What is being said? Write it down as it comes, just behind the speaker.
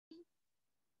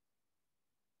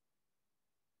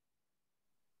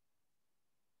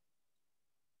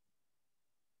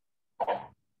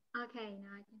Okay, now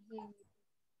I can hear you.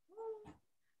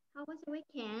 How was your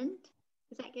weekend?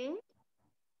 Is that good?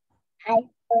 I'm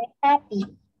very happy.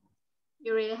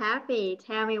 You're really happy.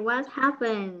 Tell me what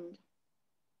happened.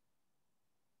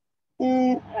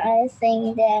 I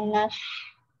think that not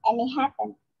any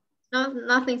happened. No,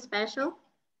 nothing special.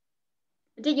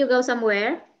 Did you go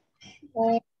somewhere?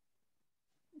 Did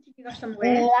you go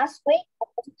somewhere? Last week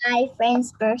was my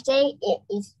friend's birthday. It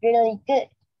is really good.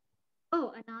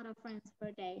 Oh, another friend's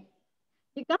birthday.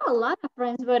 You got a lot of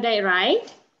friends' birthday, right?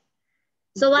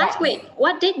 So last week,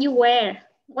 what did you wear?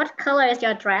 What color is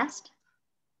your dress?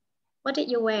 What did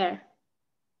you wear?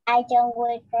 I don't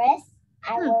wear dress.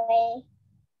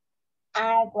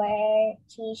 I wear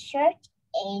t-shirt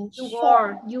and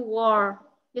short. You wore.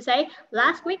 You say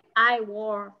last week I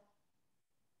wore.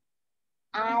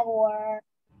 I wore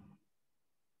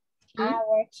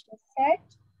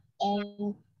t-shirt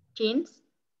and jeans.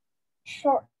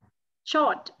 Short.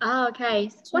 Short. Oh, okay.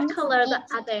 Jeans, what colors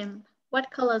are them?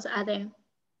 What colors are them?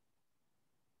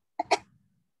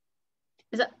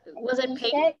 Was it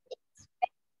pink?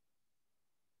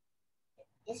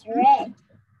 It's red.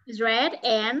 It's red.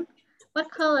 And what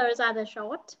colors are the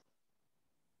short?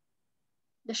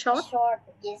 The short? Short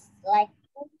is like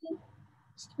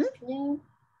blue.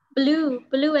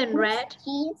 Blue and red.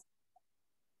 Jeans.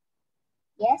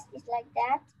 Yes, it's like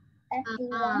that. That's the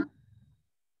one.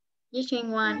 You choose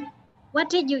one. What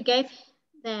did you give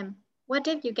them? What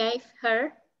did you give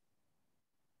her?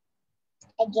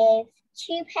 I gave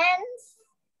 2 pens,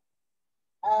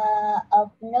 a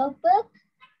notebook,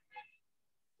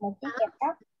 một cái kẹp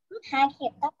tóc, 2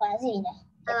 kẹp tóc là gì nhỉ?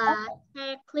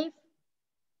 Hair clip.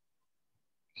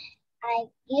 I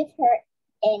give her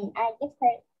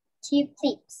 2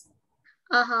 clips.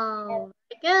 Oh,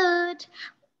 good.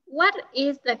 What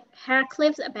is the hair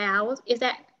clips about? Is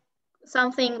that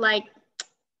something like?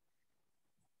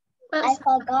 Well, I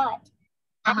forgot.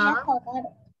 I have forgot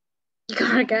it. You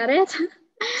forgot it?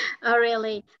 Oh,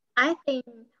 really? I think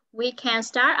we can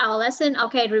start our lesson.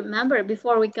 Okay, remember,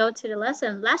 before we go to the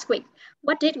lesson, last week,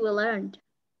 what did we learn?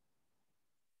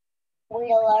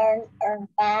 We learned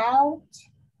about,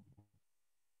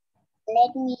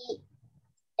 let me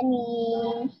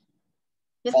you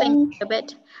think a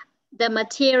bit, the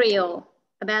material,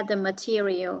 about the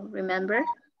material, remember?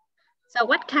 So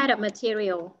what kind of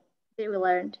material did we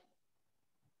learn?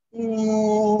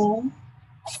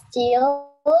 Steel,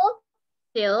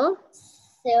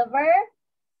 silver,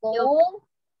 gold,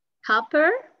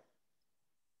 copper,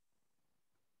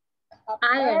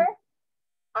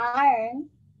 iron.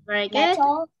 Very good.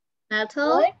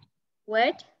 Metal,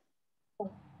 wood.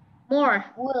 More.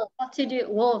 Wool. What to do?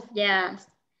 Wolf, yes.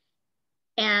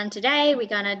 And today we're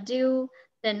gonna do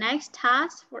the next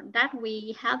task for that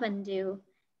we haven't do.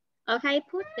 Okay,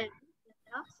 put the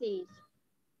boxes.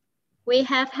 We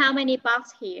have how many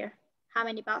boxes here? How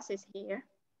many boxes here?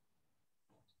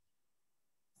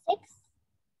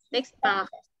 6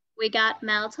 boxes. We got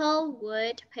metal,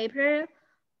 wood, paper,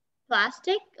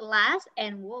 plastic, glass,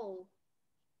 and wool.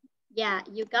 Yeah,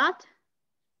 you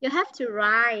have to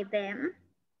write them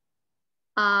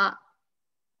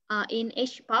in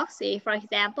each box. For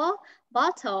example,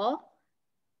 bottle,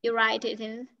 you write it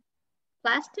in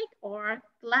plastic or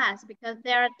glass because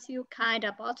there are 2 kinds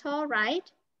of bottle,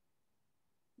 right?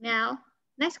 Now,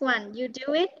 next one, you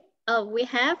do it. We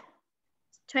have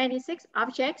 26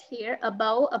 objects here, a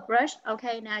bowl, a brush.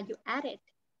 Okay, now you add it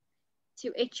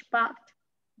to each box.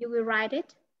 You will write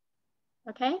it,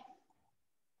 okay?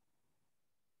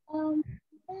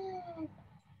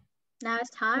 Now it's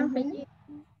time for you.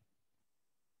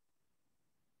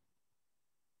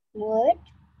 Wood,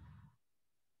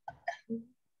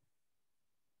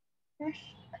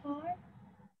 card,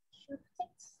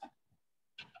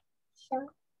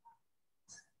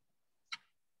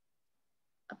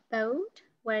 A boat.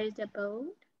 Where is the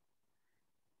boat?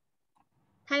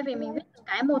 Thay vì mình viết từng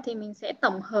cái một thì mình sẽ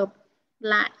tổng hợp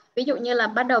lại. Ví dụ như là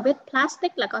bắt đầu viết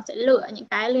plastic là con sẽ lựa những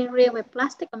cái riêng riêng về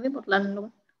plastic con viết một lần luôn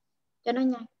cho nó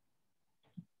nhanh.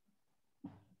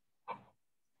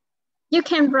 You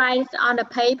can write it on the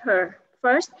paper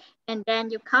first and then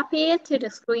you copy it to the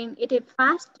screen. It is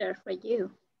faster for you.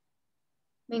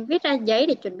 Mình viết ra giấy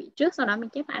để chuẩn bị trước, sau đó mình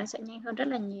chép lại nó sẽ nhanh hơn rất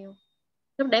là nhiều.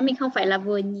 Lúc đấy mình không phải là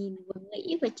vừa nhìn, vừa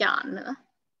nghĩ, vừa chọn nữa.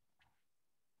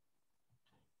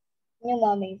 Nhưng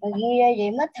mà mình phải ghi ra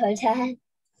giấy mất thời gian.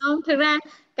 Không, thực ra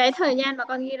cái thời gian mà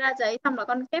con ghi ra giấy xong rồi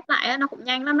con chép lại nó cũng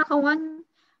nhanh lắm, nó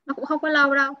cũng không có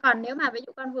lâu đâu. Còn nếu mà ví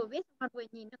dụ con vừa viết con vừa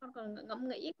nhìn con còn ngẫm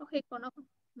nghĩ, có khi con nó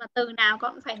mà từ nào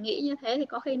con cũng phải nghĩ như thế thì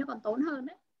có khi nó còn tốn hơn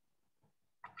đấy.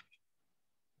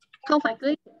 Không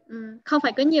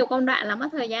phải cứ nhiều công đoạn là mất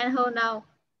thời gian hơn đâu.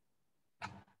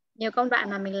 Nhiều công đoạn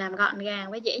mà mình làm gọn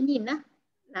gàng với dễ nhìn đó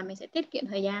là mình sẽ tiết kiệm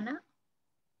thời gian đó.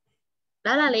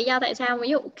 Đó là lý do tại sao ví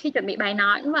dụ khi chuẩn bị bài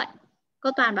nói cũng vậy, cô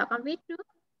Toàn bảo con viết trước.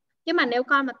 Chứ mà nếu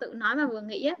con mà tự nói mà vừa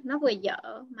nghĩ á, nó vừa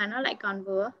dở mà nó lại còn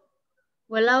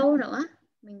vừa lâu nữa.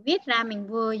 Mình viết ra mình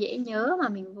vừa dễ nhớ mà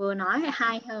mình vừa nói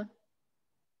hay hơn.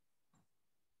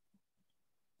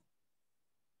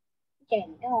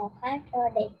 Chuyển cái màu khác cho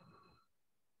đẹp.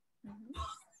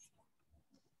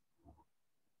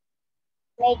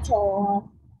 Metal.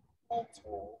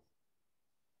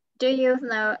 Do you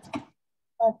know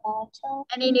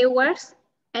any new words?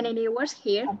 Any new words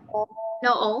here?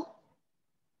 No all.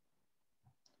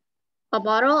 A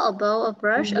bottle, a bowl, a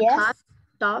brush, Yes. a cup,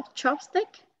 dog, chopstick,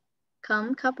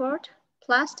 comb, cupboard,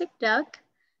 plastic duck,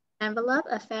 envelope,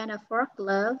 a fan, a fork,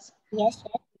 gloves. Yes.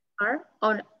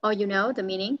 Or you know the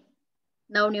meaning?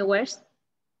 No new words?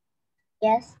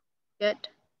 Yes. Good.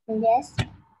 Yes.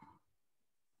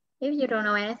 If you don't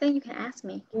know anything, you can ask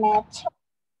me. Metal.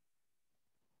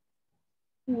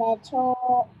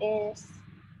 Metal is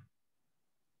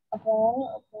a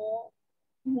ball.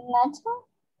 Metal.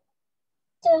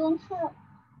 Tương hợp.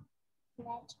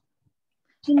 Metal.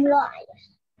 Kim loại.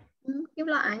 Kim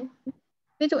loại.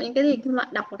 Ví dụ những cái gì kim loại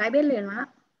đọc một cái biết liền đó.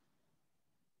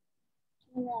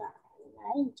 Kim loại.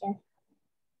 Nói gì trời?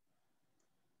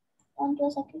 Con chưa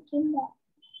sao cái kim loại.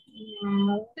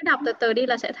 Cứ đọc từ từ đi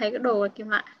là sẽ thấy cái đồ kim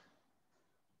loại.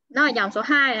 Nó ở dòng số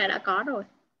 2 là đã có rồi.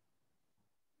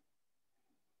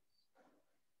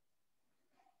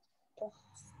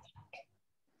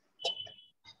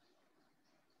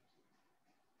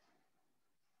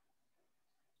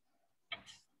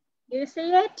 Do you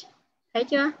see it? Thấy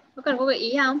chưa? Có cần có gợi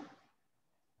ý không?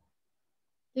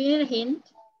 Do you need a hint?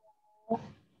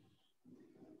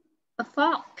 A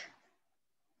fork.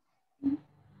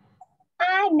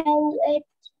 I know it.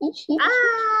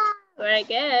 Very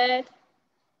good.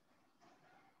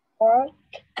 Fork.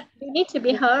 You need to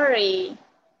be hurry.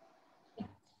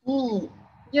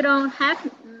 You don't have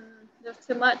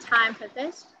too much time for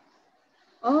this.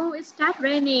 Oh, it started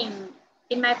raining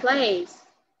in my place.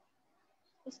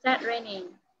 It started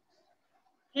raining.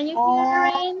 Can you hear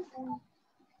the rain?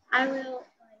 I will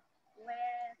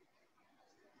wear.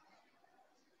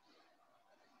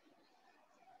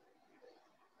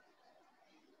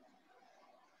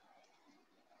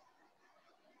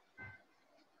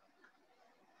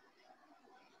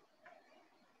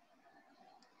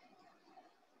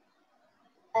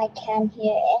 I can't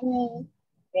hear any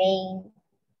rain.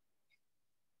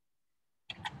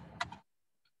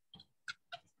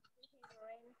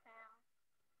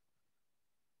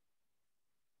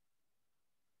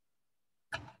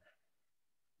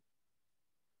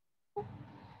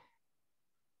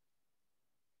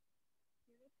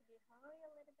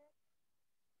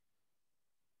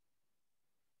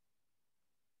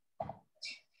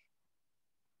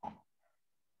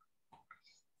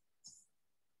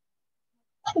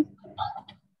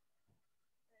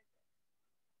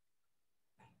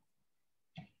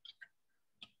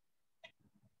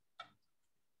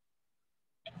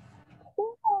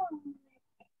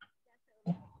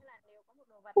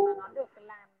 Mà nó được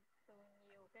làm từ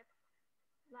nhiều cái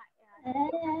loại chất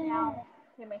liệu khác nhau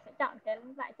thì mình sẽ chọn cái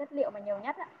loại chất liệu mà nhiều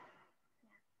nhất ạ.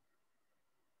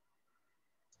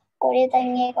 Cô đi tai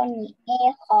nghe con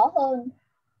nghe khó hơn.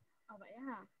 Vậy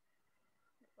hả?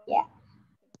 Dạ.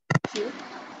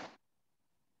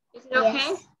 Is it okay?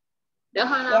 Yes. Đỡ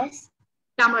hơn không? Yes.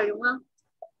 Xong rồi đúng không?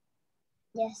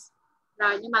 Yes.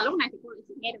 Rồi nhưng mà lúc này thì cô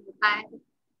chỉ nghe được một tai thôi.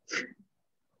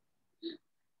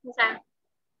 Không sao?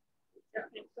 Rồi,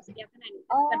 cô sẽ đeo cái này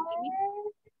gần cái mic.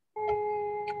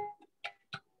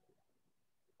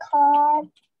 Card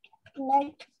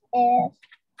next is.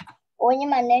 Ủa nhưng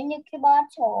mà nếu như cái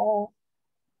bottle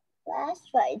glass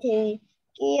vậy thì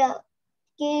kia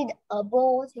ở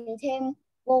bowl thì thêm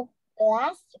bowl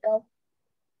glass được không?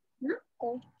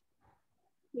 Cô.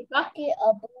 Kia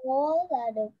ở bowl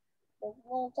là được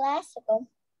bowl glass được không?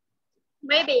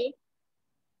 Maybe.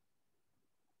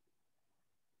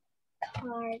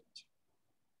 Card.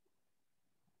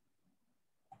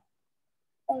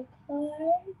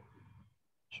 Okay.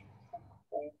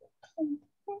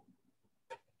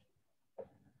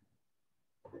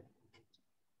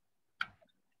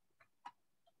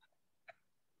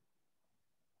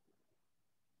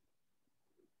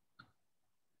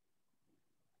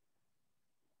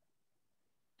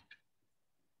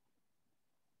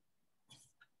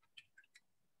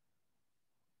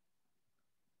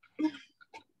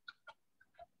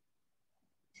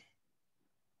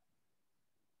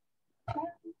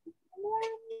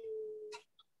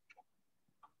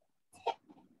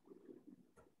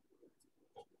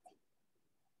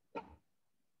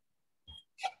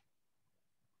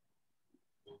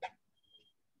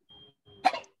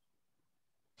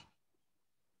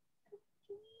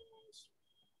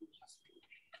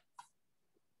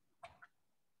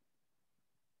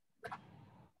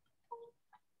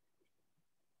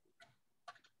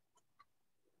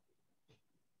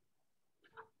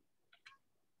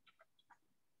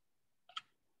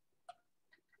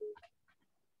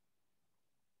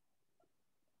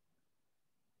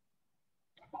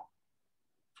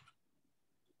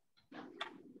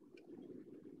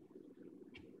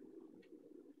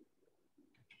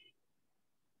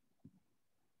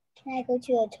 Can I go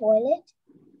to a toilet?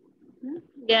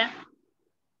 Yeah.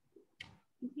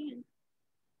 You can.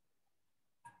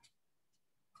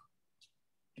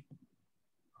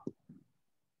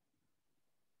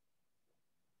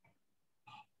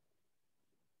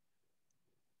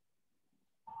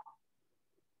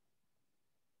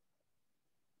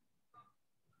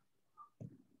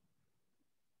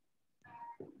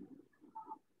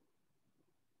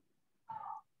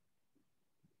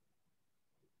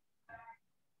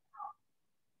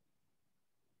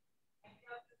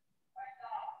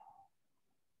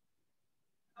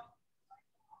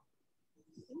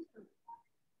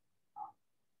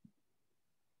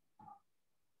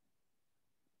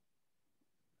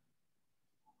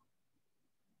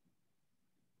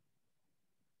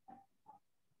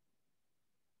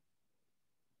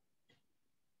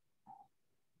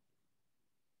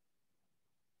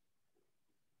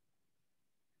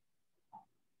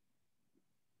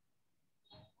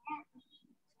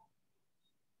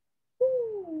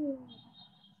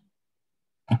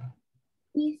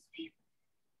 Newspaper.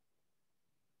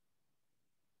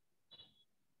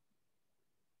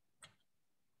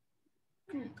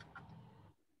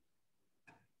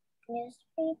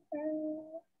 Newspaper.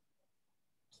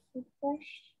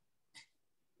 Toothbrush.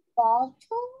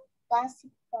 Bottle.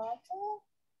 Plastic bottle.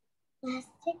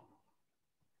 Plastic.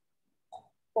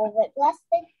 With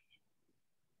plastic.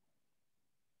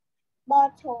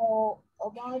 Bottle. A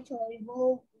bottle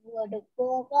vô vừa được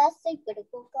vô plastic vừa được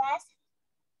vô glass.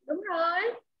 Đúng rồi.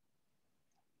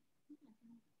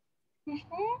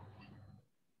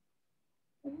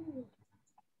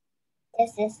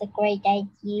 This is a great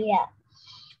idea.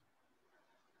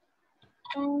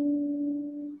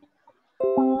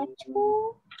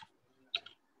 Bottle.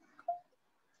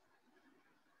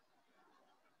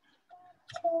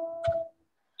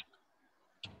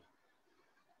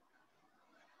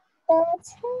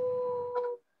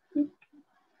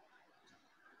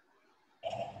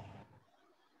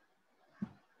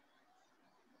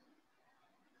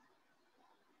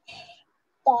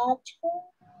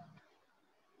 Bottle.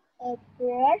 A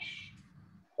brush.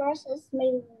 Brush is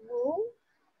made of wool.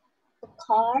 A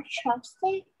car,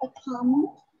 chopstick, a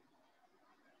comb.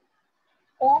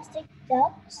 Plastic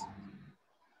ducks.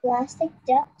 Plastic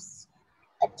ducks.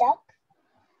 A duck.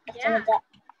 Yeah. A duck.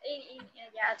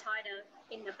 Yeah, a toilet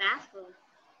in the bathroom.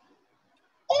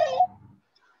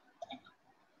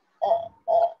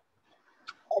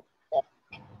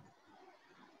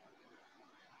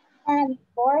 And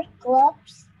four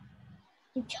gloves.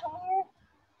 Guitar.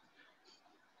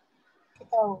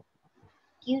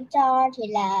 Guitar thì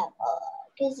là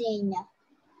cái gì nhỉ?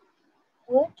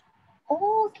 Wood.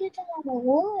 Oh, guitar là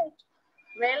wood.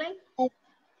 Really?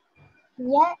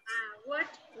 Yes. Wood.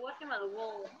 Wood nhưng mà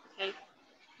wool. Okay.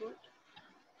 Wood.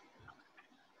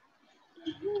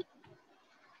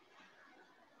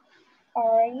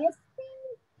 Are you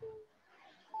thinking?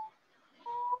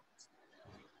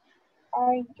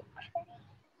 Are you crazy?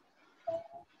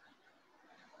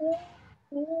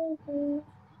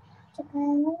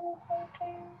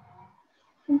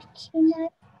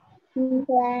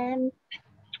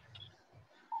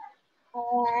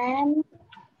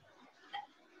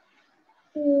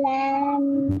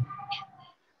 Lamp,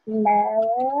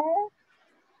 mirror,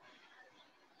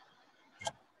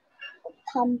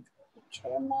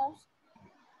 computer mouse,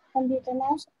 computer,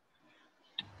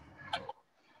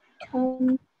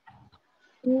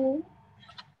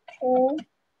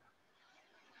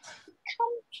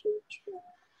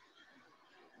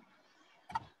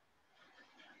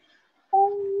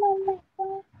 oh my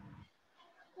god,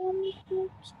 computer,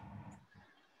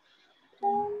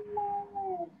 oh my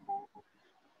god,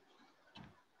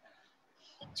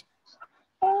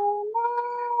 oh no.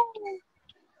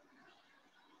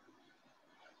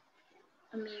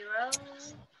 A mirror,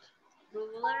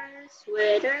 ruler,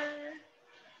 sweater,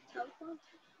 telephone.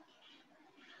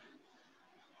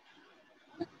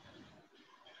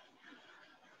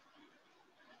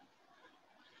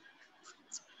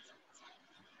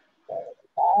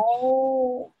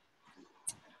 Oh.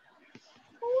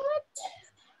 What?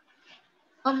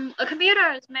 A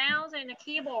computer, mouse, and a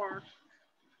keyboard.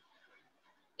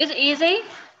 It's easy.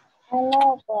 I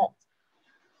know, but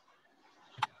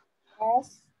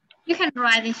yes. You can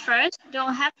write this first. You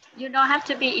don't have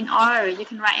to be in order. You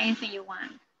can write anything you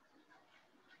want.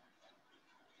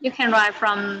 You can write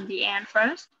from the end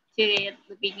first to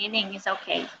the beginning. It's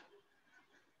okay.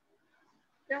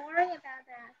 Don't worry about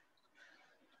that.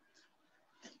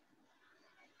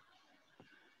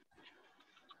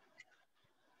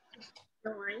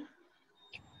 Don't worry.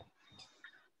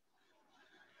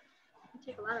 It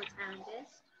take a lot of time,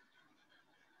 this.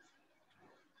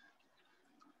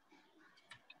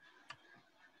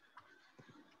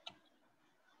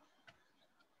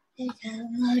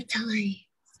 Trời.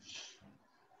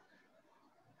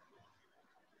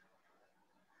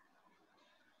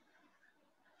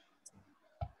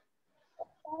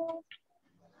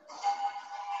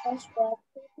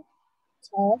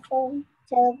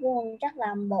 Telephone chắc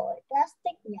làm bởi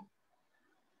plastic nhỉ?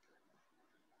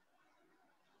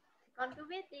 Con cứ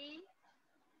viết đi.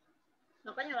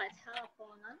 Nó có nhiều loại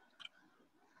telephone lắm.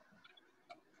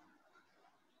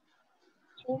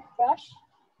 Toothbrush.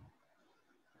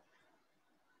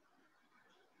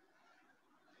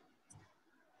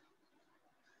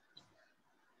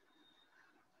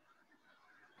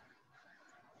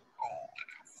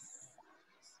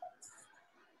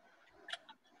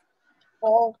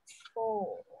 Bolt.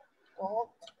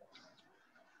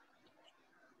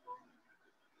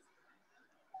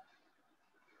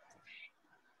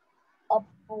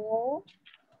 Apple.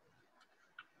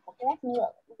 Một cái lát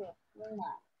nhựa cũng được nhưng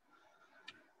mà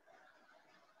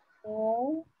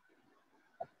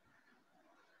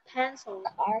Pencil.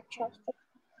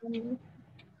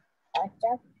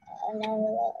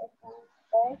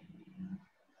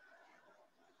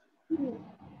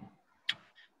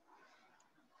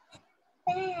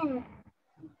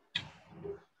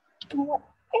 What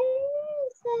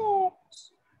is it?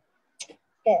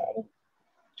 Kệ đi.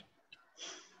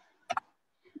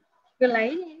 Cứ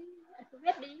lấy đi, cứ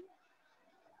viết đi.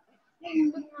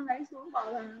 Cứ lấy xuống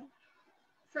bỏ vào.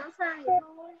 Sẵn sàng vậy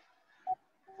thôi.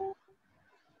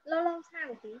 Lâu lâu sai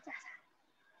một tí chả sao.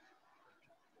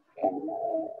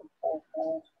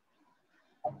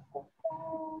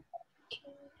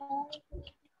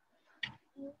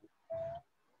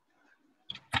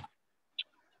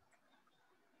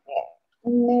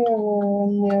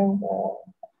 Mirror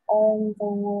on the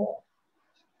wall.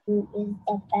 Who is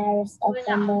the fairest of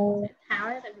them all? Tháo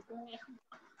ra tại vì cô nghe không.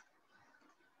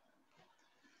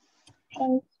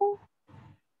 Pencil.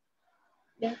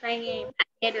 Bên tai nghe, bạn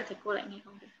nghe được thì cô lại nghe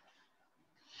không được.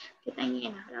 Cái tai nghe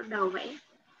nào đau đầu vậy?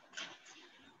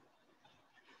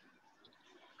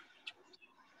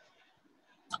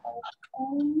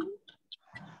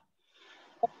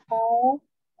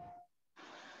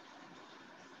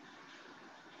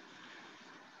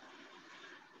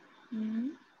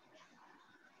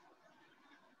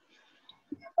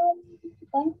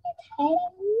 Con thấy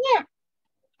nha.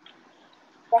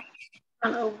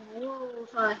 Còn ở vu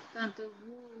thôi, còn từ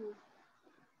vu.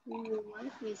 What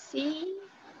we see.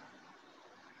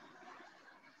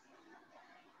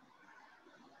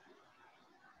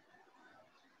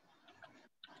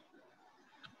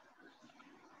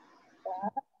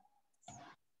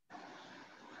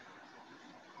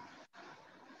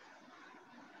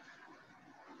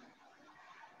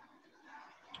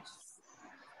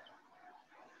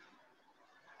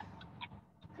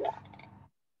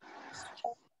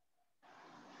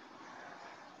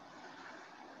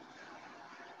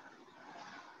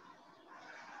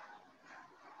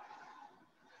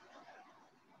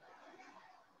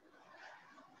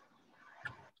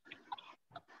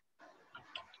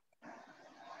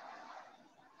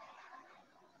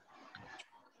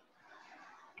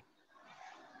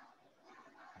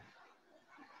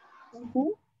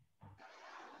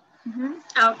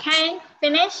 Okay,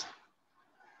 finish.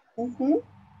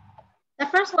 The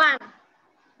first one,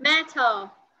 metal.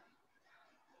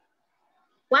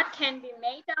 What can be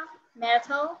made of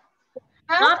metal?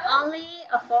 Not only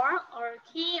a fork or a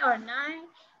key or knife,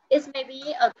 it may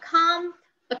be a comb.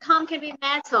 A comb can be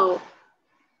metal.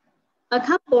 A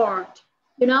cupboard,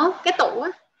 you know, cái tủ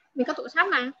á, mình có tủ sách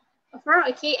mà. A fork,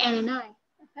 a key, and a knife.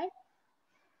 Okay.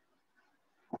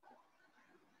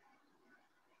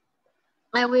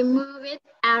 I will move it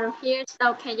out of here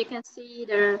so you can see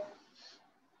the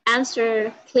answer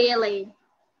clearly.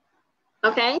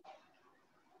 Okay.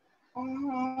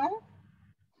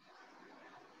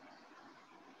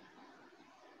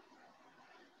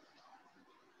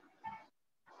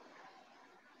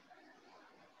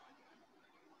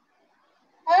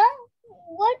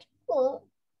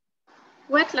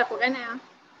 What là của cái nào?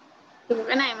 Từ của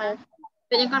cái này mà.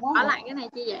 Tự nhiên con bỏ lại cái này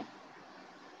chi vậy?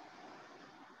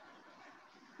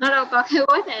 Nó đâu có cái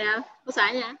what này đâu. Cô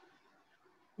xài nha.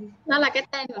 Nó là cái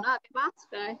tên của nó là cái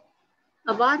box rồi.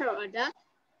 A bottle, a duck.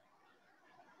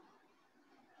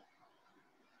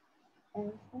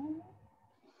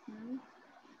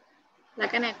 Là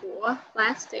cái này của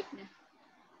plastic nè.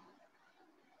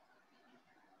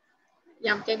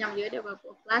 Dòng trên dòng dưới đều là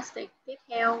của plastic. Tiếp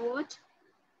theo what?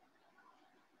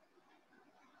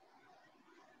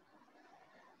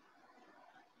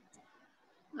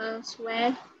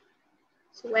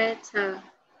 Sweater.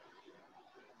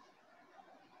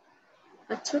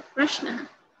 A toothbrush nè.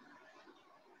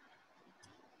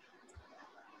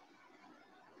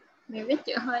 Mình viết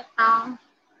chữ hơi to.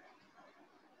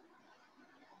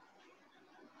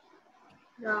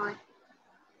 Rồi,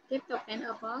 tiếp tục đến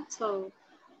a bottle.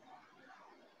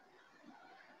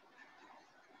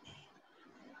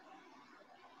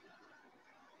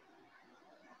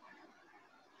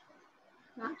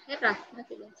 Đó, hết rồi, nó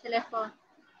chỉ đến telephone.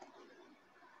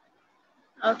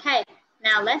 Okay,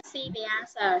 now let's see the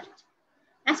answer.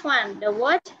 Next one, the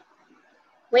word.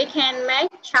 We can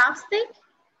make chopstick,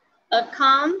 a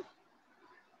comb,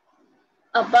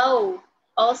 a bowl,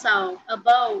 also a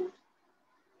bowl.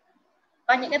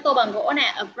 Có những cái tô bằng gỗ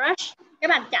nè, a brush, cái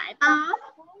bàn chải to,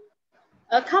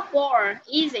 a cupboard,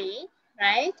 easy,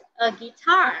 right? A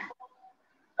guitar,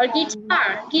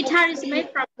 guitar is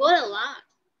made from wood a lot.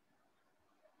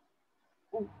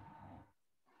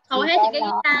 Hầu hết những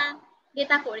cái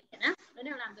guitar cổ điển á, nó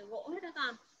đều làm từ gỗ hết đó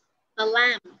con. A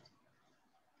lamp,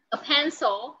 a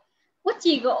pencil, bút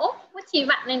chì gỗ, bút chì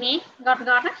vặn này nè, gọt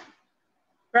á,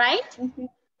 right?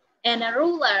 And a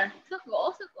ruler, thước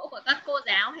gỗ của các cô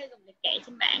giáo hay dùng để kẻ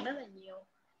trên bảng rất là nhiều.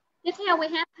 Tiếp theo we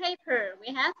have paper,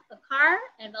 we have a card,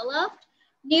 envelope,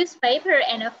 newspaper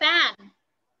and a fan.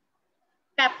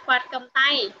 Cặp quạt cầm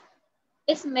tay,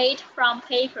 it's made from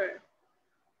paper.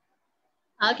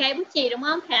 Okay, bút chì đúng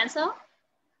không? Pencil.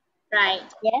 Right.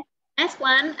 Yes. Next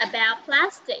one about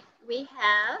plastic. We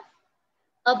have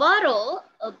a bottle,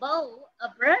 a bowl, a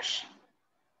brush.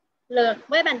 Lược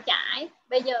với bàn chải.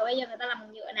 Bây giờ người ta làm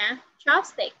bằng nhựa nè.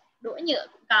 Chopstick, đũa nhựa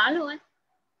cũng có luôn.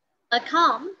 A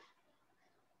comb,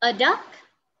 a duck,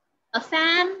 a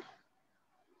fan,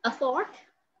 a fork.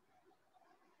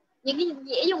 Những cái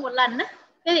dĩa dùng một lần á.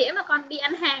 Cái dĩa mà con đi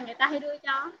ăn hàng người ta hay đưa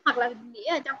cho. Hoặc là dĩa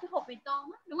ở trong cái hộp mì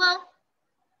tôm á, đúng không?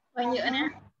 Bằng nhựa nè.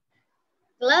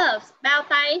 Gloves, bao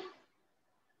tay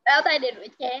để rửa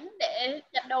chén, để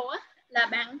chặt đồ á, là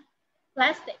bằng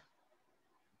plastic.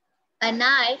 A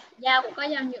knife, dao cũng có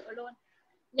dao nhựa luôn,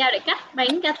 dao để cắt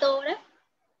bánh gato đó.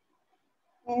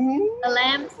 A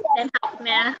lamp, đèn học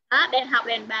nè, đèn học,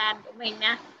 đèn bàn của mình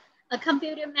nè. A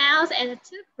computer mouse and a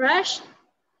toothbrush.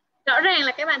 Rõ ràng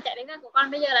là cái bàn chải đánh răng của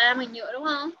con bây giờ là làm bằng nhựa đúng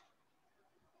không?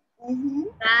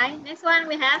 Right, next one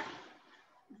we have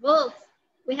books,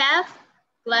 we have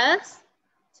gloves,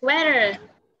 sweater,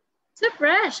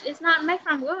 toothbrush is not made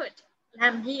from wood.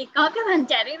 Làm gì có cái bàn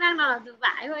chải đánh răng nào làm từ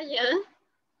vải bao giờ?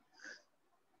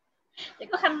 Chỉ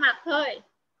có khăn mặt thôi.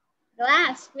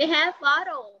 Glass, we have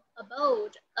bottle, a bowl,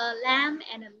 a lamp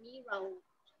and a mirror.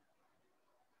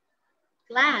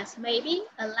 Glass, maybe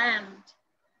a lamp.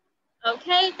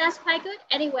 Okay, that's quite good.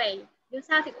 Anyway, dù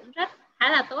sao thì cũng rất khá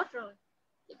là tốt rồi.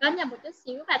 Chỉ có nhầm một chút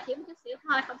xíu và thiếu một chút xíu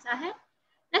thôi, không sao hết.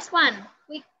 Next one,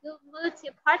 we move to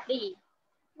part D.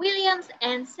 Williams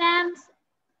and Sam's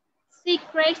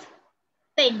secret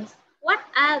things. What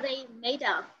are they made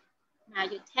of? Now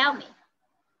you tell me.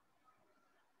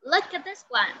 Look at this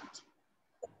one.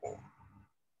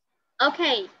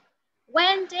 Okay,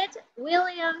 when did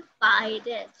William find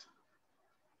it?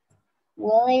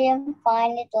 William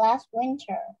found it last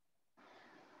winter.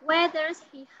 Where does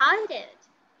he hide it?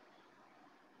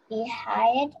 He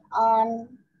hid it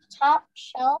on top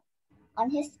shelf on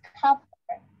his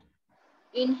cupboard.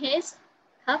 In his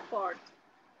cupboard.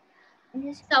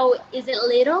 So is it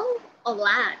little or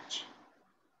large?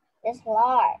 It's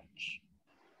large.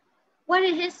 What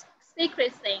are his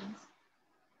secret things?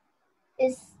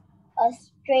 It's a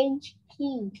strange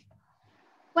key.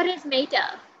 What is made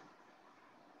of?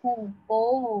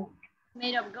 Gold.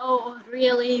 Made of gold,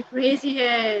 really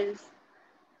precious.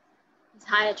 It's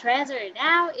high treasure.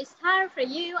 Now it's time for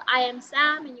you. I am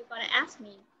Sam and you're gonna ask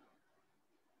me.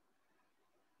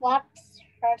 What's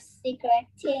her secret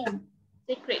thing?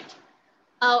 Secret.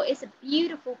 Oh, it's a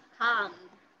beautiful comb.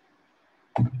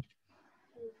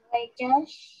 Where does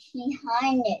she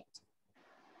hide it?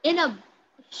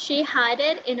 She hid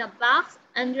it in a box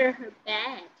under her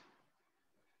bed.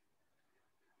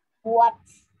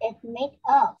 What's it made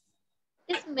of?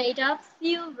 It's made of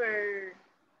silver.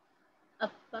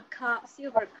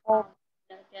 Silver comb.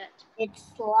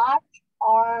 It's large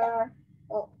or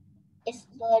it's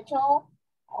little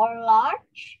or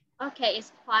large? Okay,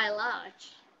 it's quite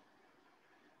large.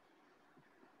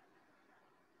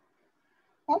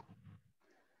 Huh?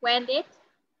 When it?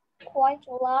 Quite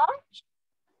large?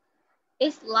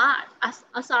 It's large.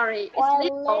 Sorry,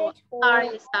 it's little.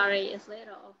 Sorry, it's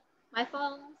little. My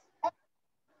phone.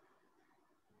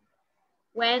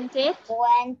 When did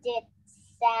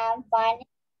Sam find it?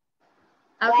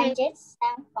 Okay. When did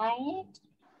Sam find it?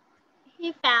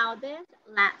 He found it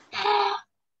last night.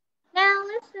 Now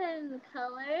listen,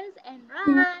 colors, and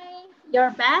write your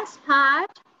best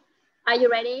part. Are you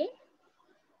ready?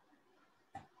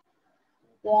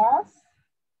 Yes.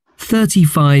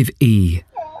 35E.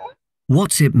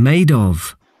 What's it made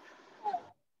of?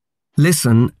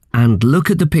 Listen and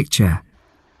look at the picture.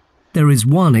 There is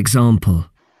one example.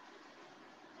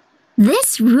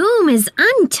 This room is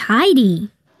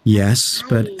untidy. Yes,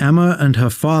 but Emma and her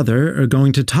father are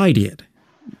going to tidy it.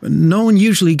 No one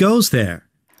usually goes there.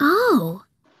 Oh,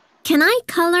 can I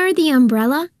color the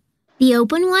umbrella? The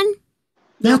open one?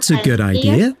 That's a good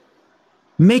idea.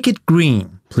 Make it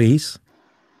green, please.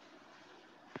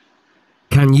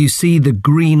 Can you see the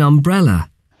green umbrella?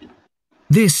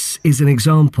 This is an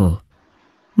example.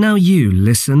 Now you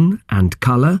listen and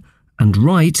colour and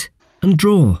write and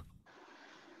draw.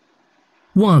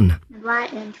 1.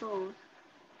 Write and draw.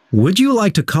 Would you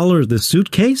like to color the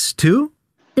suitcase too?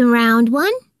 The round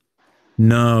one?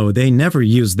 No, they never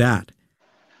use that.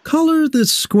 Color the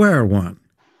square one.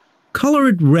 Color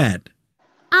it red.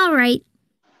 All right.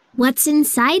 What's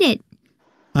inside it?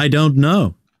 I don't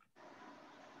know.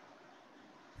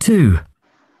 2.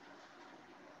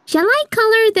 Shall I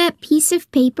color that piece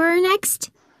of paper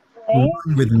next?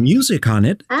 One with music on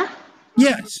it? Huh?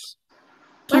 Yes.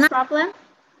 Can What's I- problem?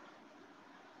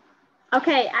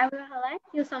 Okay, I will let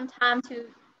you some time to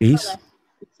Please. color.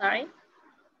 Sorry.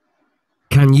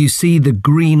 Can you see the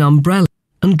green umbrella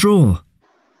and draw?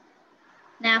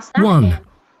 Now start 1. again.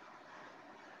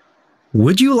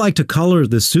 Would you like to color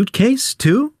the suitcase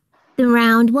too? The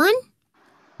round one?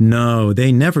 No,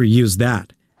 they never use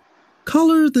that.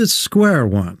 Color the square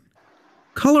one.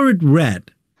 Color it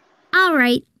red. All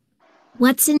right.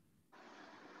 What's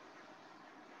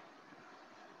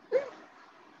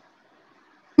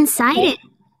inside it?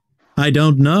 I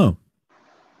don't know.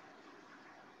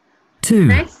 2.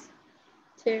 Next.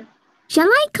 2. Shall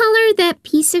I color that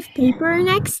piece of paper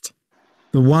next?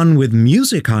 The one with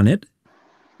music on it?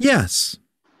 Yes.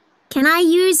 Can I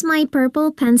use my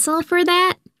purple pencil for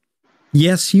that?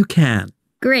 Yes, you can.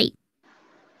 Great.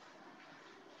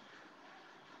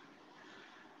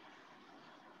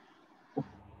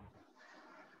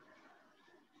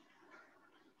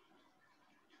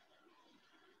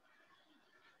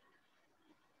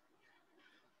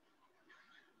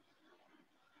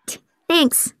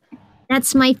 Thanks.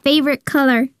 That's my favorite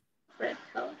color. Red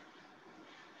color.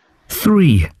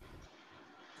 3.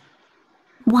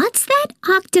 What's that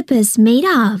octopus made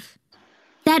of?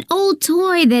 That old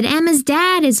toy that Emma's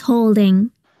dad is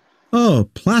holding. Oh,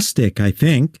 plastic, I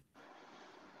think.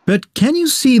 But can you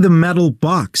see the metal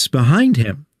box behind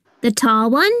him? The tall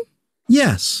one?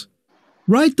 Yes.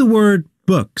 Write the word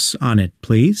books on it,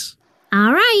 please.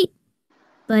 All right.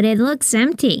 But it looks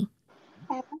empty.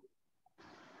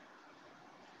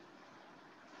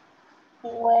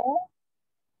 Where?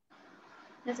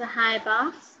 There's a high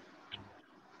box.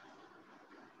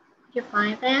 You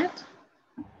find that?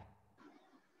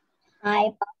 High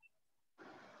box.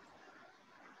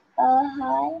 A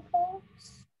high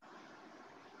box.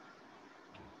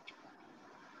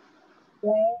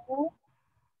 Where?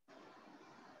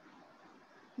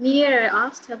 Near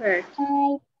octopus.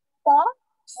 High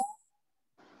box.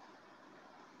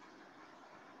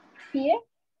 Here?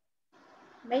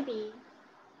 Maybe.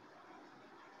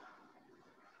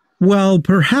 Well,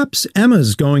 perhaps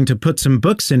Emma's going to put some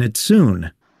books in it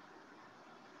soon.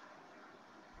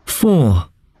 4.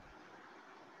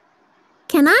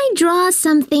 Can I draw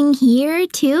something here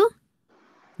too?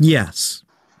 Yes.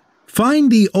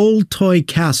 Find the old toy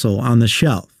castle on the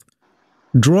shelf.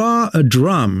 Draw a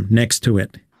drum next to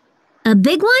it. A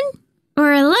big one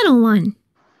or a little one?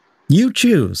 You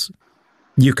choose.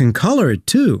 You can color it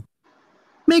too.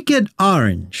 Make it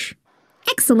orange.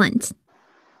 Excellent.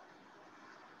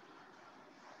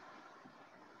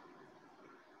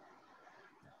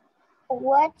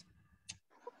 What?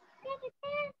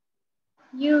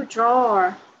 You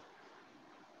draw.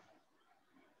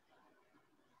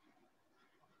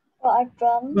 Draw a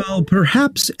drum. Well,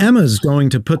 perhaps Emma's going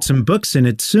to put some books in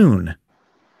it soon.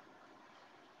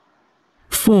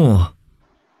 4.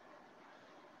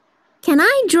 Can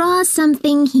I draw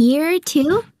something here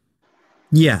too?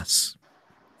 Yes.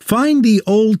 Find the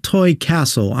old toy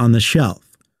castle on the shelf.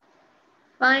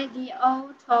 Find the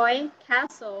old toy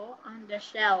castle on the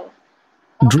shelf.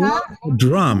 Draw a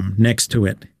drum next to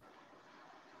it.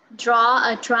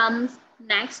 Draw a drum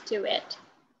next to it.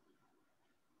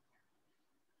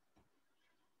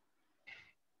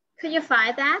 Could you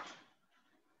find that?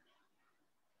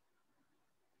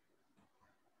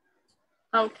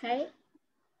 Okay.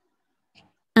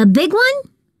 A big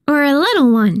one or a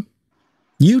little one?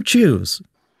 You choose.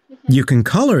 You can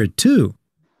color it too.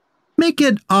 Make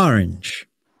it orange.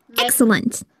 Make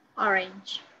Excellent.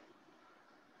 orange.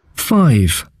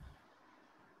 5.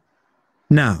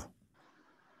 Now,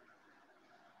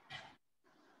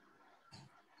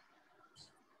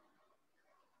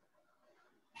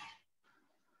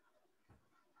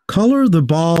 color the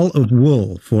ball of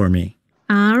wool for me.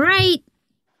 All right.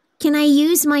 Can I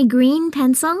use my green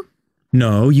pencil?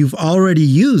 No, you've already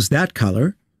used that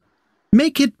color.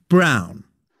 Make it brown.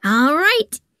 All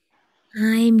right.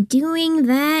 I'm doing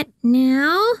that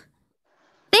now.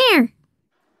 There.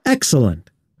 Excellent.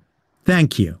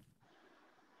 Thank you.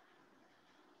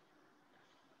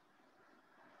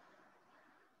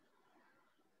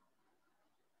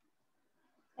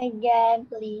 Again,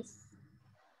 please.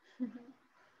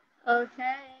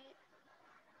 Okay.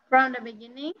 From the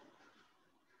beginning?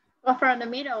 Or from the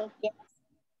middle? Yes.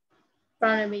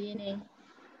 From the beginning.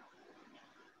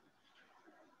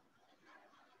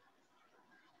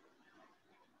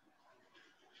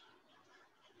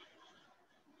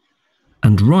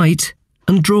 And write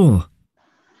and draw.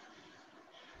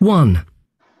 1.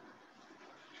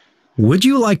 Would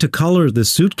you like to color the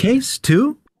suitcase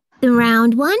too? The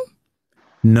round one?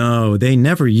 No, they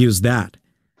never use that.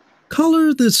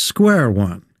 Color the square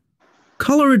one.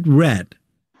 Color it red.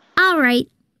 All right.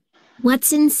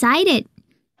 What's inside it?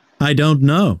 I don't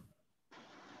know.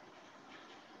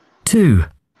 2.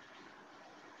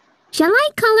 Shall I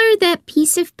color that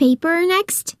piece of paper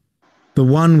next? The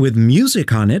one with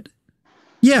music on it?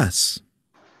 Yes.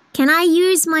 Can I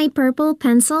use my purple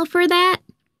pencil for that?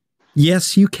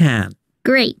 Yes, you can.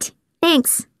 Great.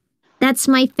 Thanks. That's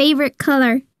my favorite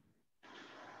color.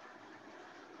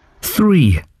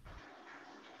 3.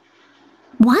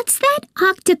 What's that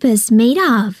octopus made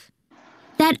of?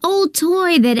 That old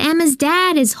toy that Emma's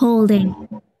dad is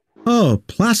holding. Oh,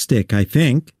 plastic, I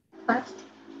think. What?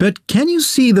 But can you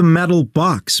see the metal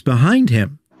box behind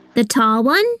him? The tall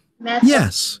one? Metal.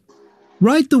 Yes.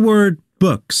 Write the word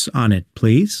books on it,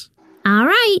 please. All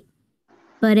right.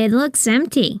 But it looks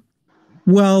empty.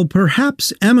 Well,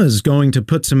 perhaps Emma's going to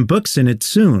put some books in it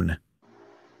soon.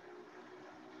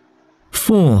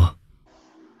 4.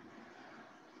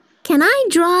 Can I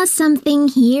draw something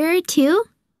here too?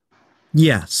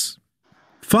 Yes.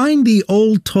 Find the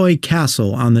old toy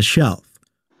castle on the shelf.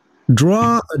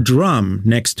 Draw a drum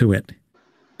next to it.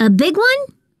 A big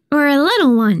one or a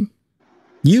little one?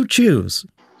 You choose.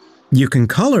 You can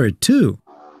color it too.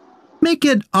 Make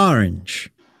it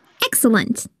orange.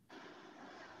 Excellent.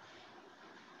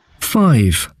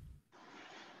 5.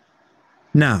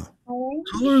 Now,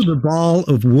 color the ball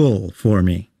of wool for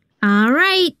me. All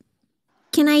right.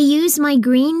 Can I use my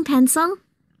green pencil?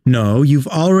 No, you've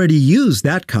already used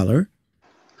that color.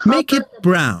 Make it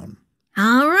brown.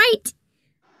 All right.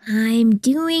 I'm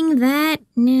doing that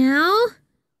now.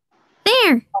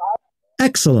 There.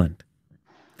 Excellent.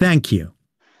 Thank you.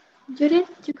 You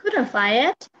couldn't find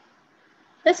it?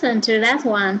 Listen to that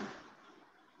one.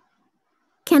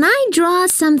 Can I draw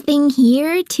something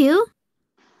here too?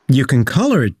 You can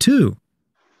color it too.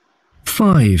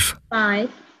 5.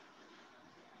 5.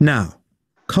 Now,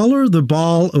 color the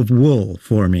ball of wool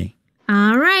for me.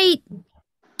 All right.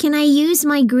 Can I use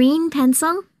my green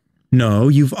pencil? No,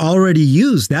 you've already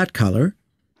used that color.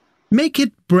 Make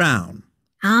it brown.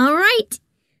 All right.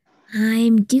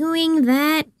 I'm doing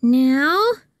that now.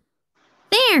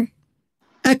 There.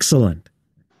 Excellent.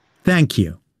 Thank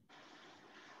you.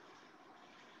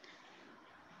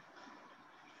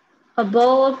 A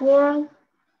bowl of wool.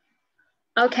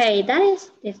 Okay, that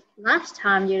is this last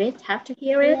time you didn't have to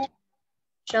hear it.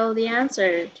 Show the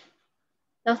answer.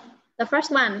 The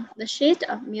first one, the sheet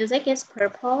of music is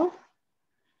purple.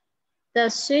 The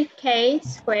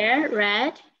suitcase square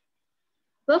red.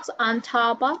 Books on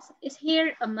top box is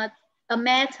here a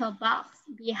metal box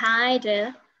behind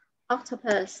the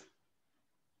octopus.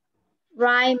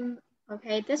 Rhyme,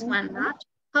 okay, this one not.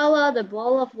 Color the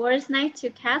bowl of words next to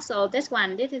castle. This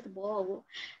is bowl.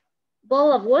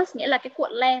 Bowl of words nghĩa là cái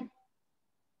cuộn len.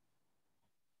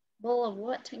 Bowl of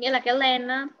words nghĩa là cái len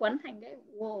nó quấn thành cái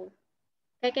bowl.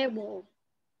 Cái bowl.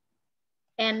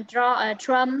 And draw a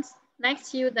drums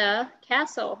next to the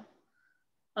castle.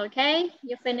 Okay,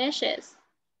 you finish it.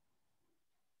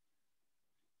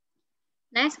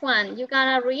 Next one, you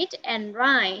gotta read and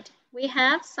write. We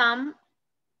have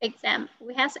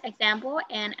example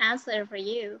and answer for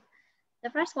you. The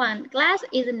first one, glass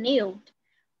is new.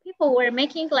 People were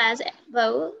making glass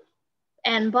bowl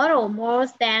and bottle more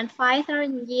than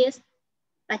 5,000 years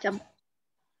ago.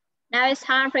 Now it's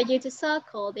time for you to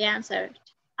circle the answer.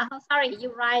 Oh, sorry,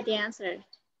 you write the answer.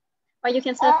 Or you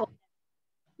can circle.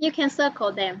 You can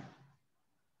circle them.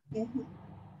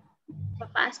 For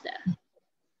faster.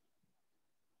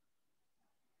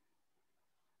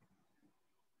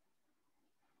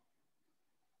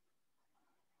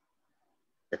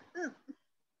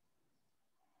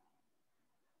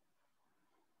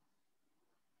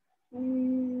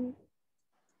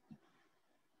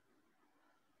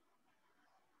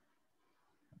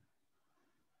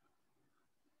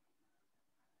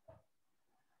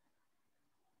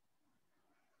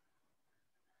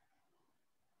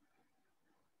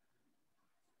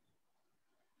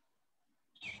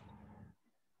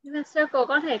 Nhưng mà circle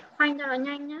có thể khoanh cho nó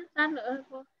nhanh nhá. Lát nữa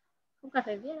cô không cần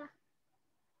phải viết ra.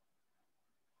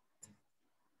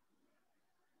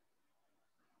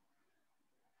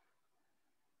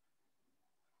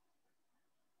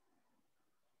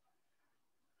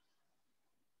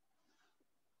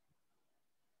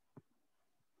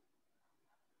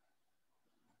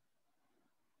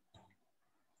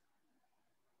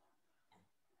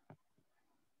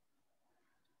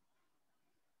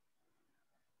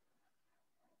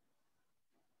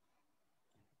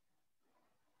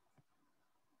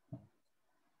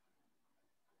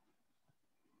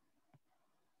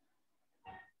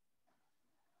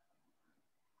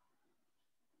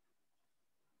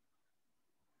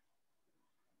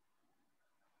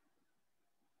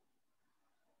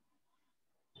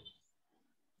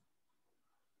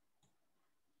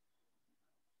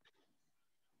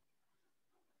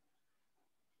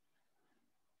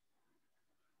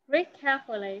 Read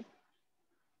carefully.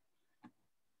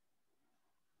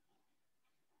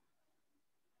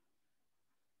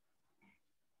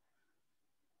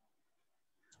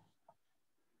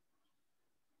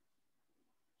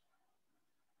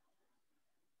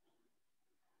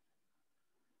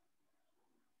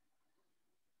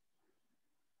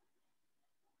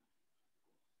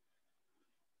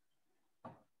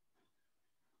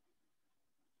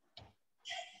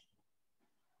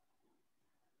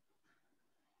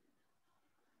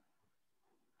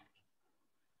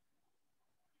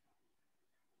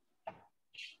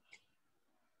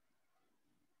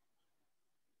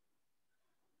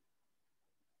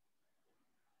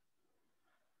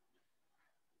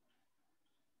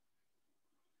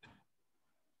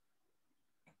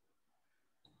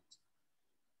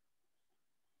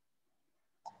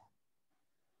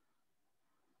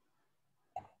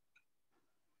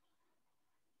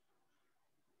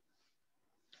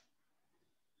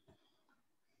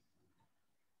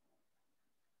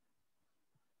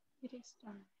 It is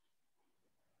done.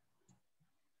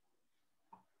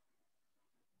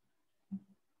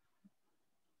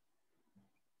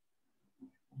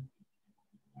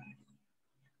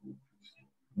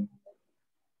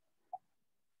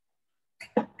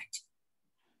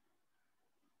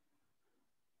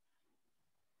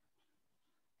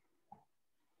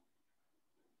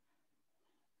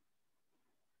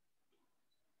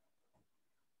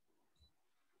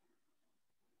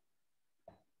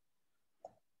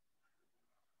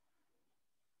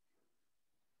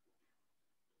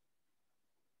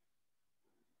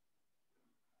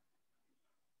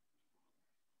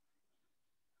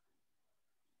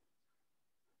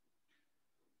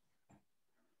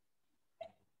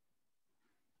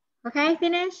 Okay,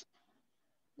 finished?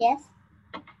 Yes.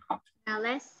 Now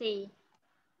let's see.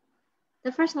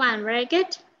 The first one, very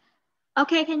good.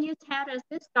 Okay, can you tell us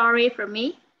this story for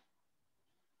me?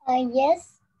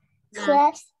 Yes. Yeah.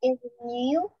 Class is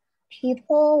new.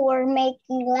 People were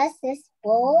making glasses,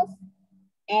 bowls,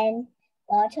 and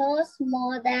bottles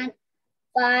more than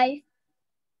 500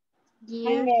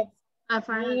 Years.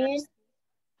 years.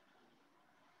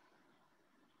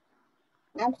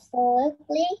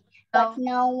 Absolutely, but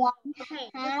no one Okay,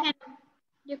 had.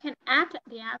 you can add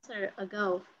the answer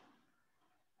ago.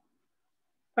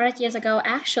 4 years ago,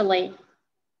 actually.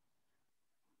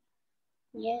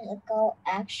 Years ago,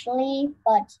 actually,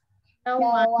 but no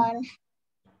one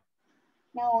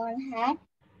had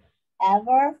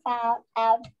ever found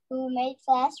out who made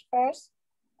glass first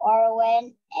or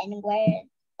when and where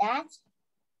that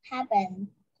happened.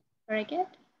 Very good.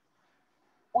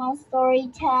 One story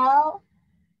tells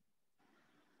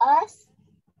us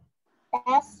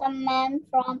that some men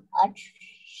from a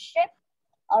ship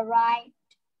arrived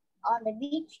on the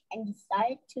beach and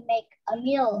decided to make a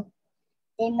meal.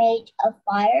 They made a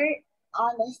fire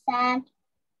on the sand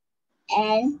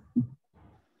and...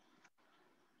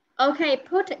 Okay,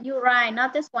 put you right,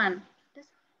 not this one. This,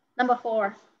 number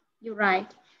 4, you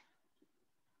right.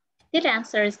 This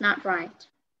answer is not right.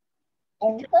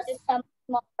 And put some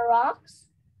small rocks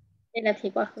Đây là thì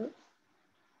quá khứ.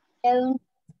 down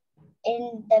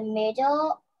in the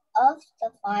middle of the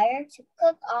fire to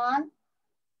cook on.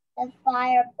 The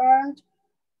fire burned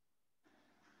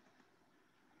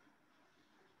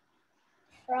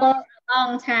For a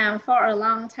long time, for a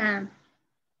long time.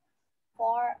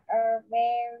 For a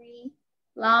very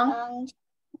Long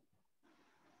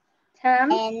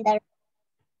time. And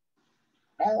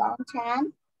the long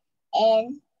time,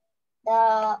 and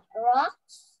the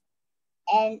rocks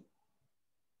and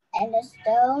the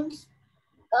stones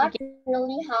got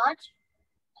really hot.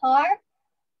 Part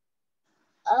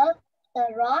of the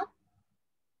rock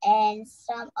and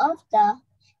some of the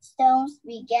stones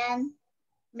began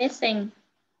missing.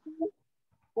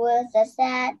 with the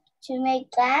sand to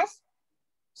make glass.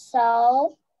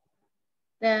 So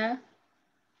The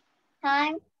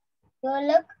time you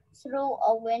look through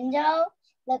a window,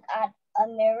 look at a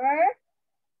mirror,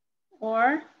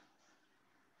 or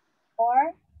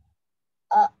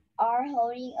are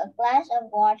holding a glass of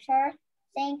water,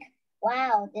 think,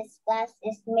 wow, this glass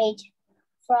is made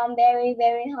from very,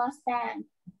 very hot sand.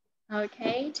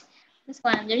 okay. This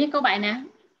one giống như câu bạn nè.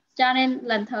 Cho nên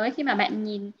lần tới khi mà bạn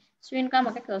nhìn xuyên qua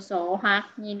một cái cửa sổ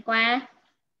hoặc nhìn qua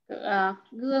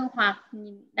gương hoặc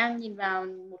đang nhìn vào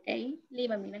một cái ly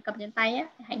mà mình đang cầm trên tay á,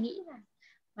 thì hãy nghĩ là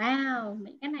wow,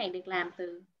 những cái này được làm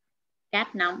từ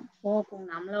cát nóng, vô cùng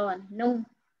nóng luôn, nung.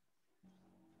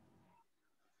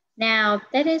 Now,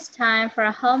 that is time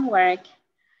for homework.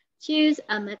 Choose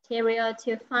a material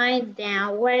to find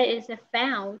out where is it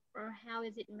found or how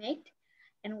is it made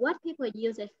and what people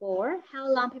use it for, how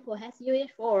long people has used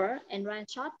it for, and run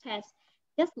short tests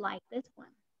just like this one.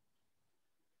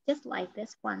 Just like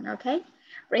this one, okay?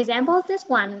 For example, this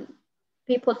one,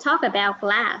 people talk about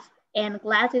glass, and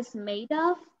glass is made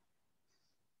of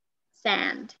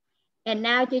sand. And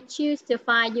now you choose to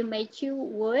find, you may choose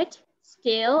wood,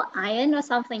 steel, iron, or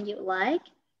something you like,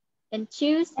 and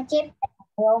choose. Con chép được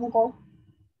không cô?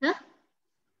 Hả?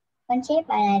 Con chép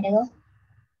bài này được không?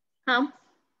 Không.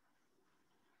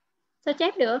 Sao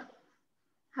chép được?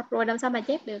 Học rồi làm sao mà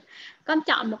chép được? Con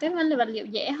chọn một cái nguyên vật liệu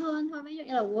dễ hơn thôi, ví dụ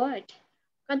như là wood.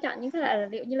 Con chọn những cái vật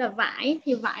liệu như là vải,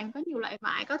 thì vải có nhiều loại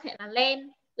vải, có thể là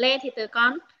len. Len thì từ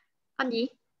con gì?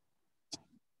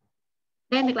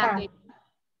 Len được làm từ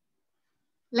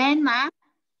len mà.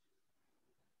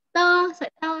 Tơ, sợi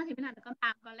tơ thì mới làm từ con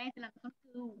tằm, còn len thì làm từ con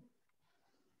cừu.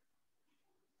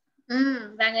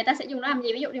 Và người ta sẽ dùng nó làm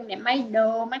gì? Ví dụ dùng để may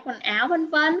đồ, may quần áo vân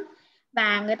vân.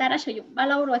 Và người ta đã sử dụng bao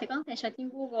lâu rồi thì có thể search trên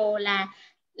Google là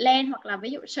len hoặc là ví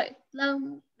dụ sợi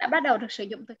lông đã bắt đầu được sử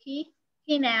dụng từ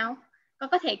khi nào. Con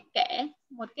có thể kể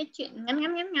một cái chuyện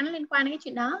ngắn liên quan đến cái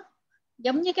chuyện đó.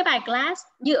 Giống như cái bài class,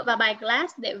 dựa vào bài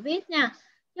class để viết nha.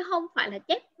 Chứ không phải là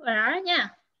chép vào đó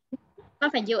nha.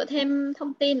 Con phải dựa thêm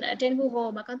thông tin ở trên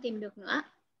Google mà con tìm được nữa.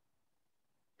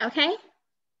 Okay?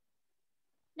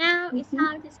 Now it's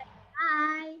time to say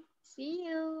bye.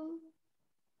 See you.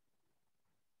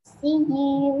 See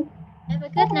you. Have a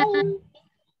good night.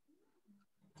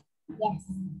 Yes.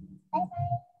 Bye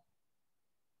bye.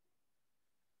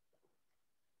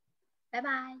 Bye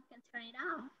bye. You can turn it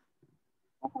off.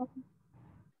 Bye bye.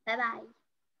 Bye bye.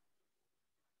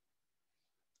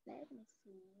 Let me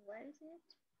see. Where is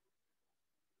it?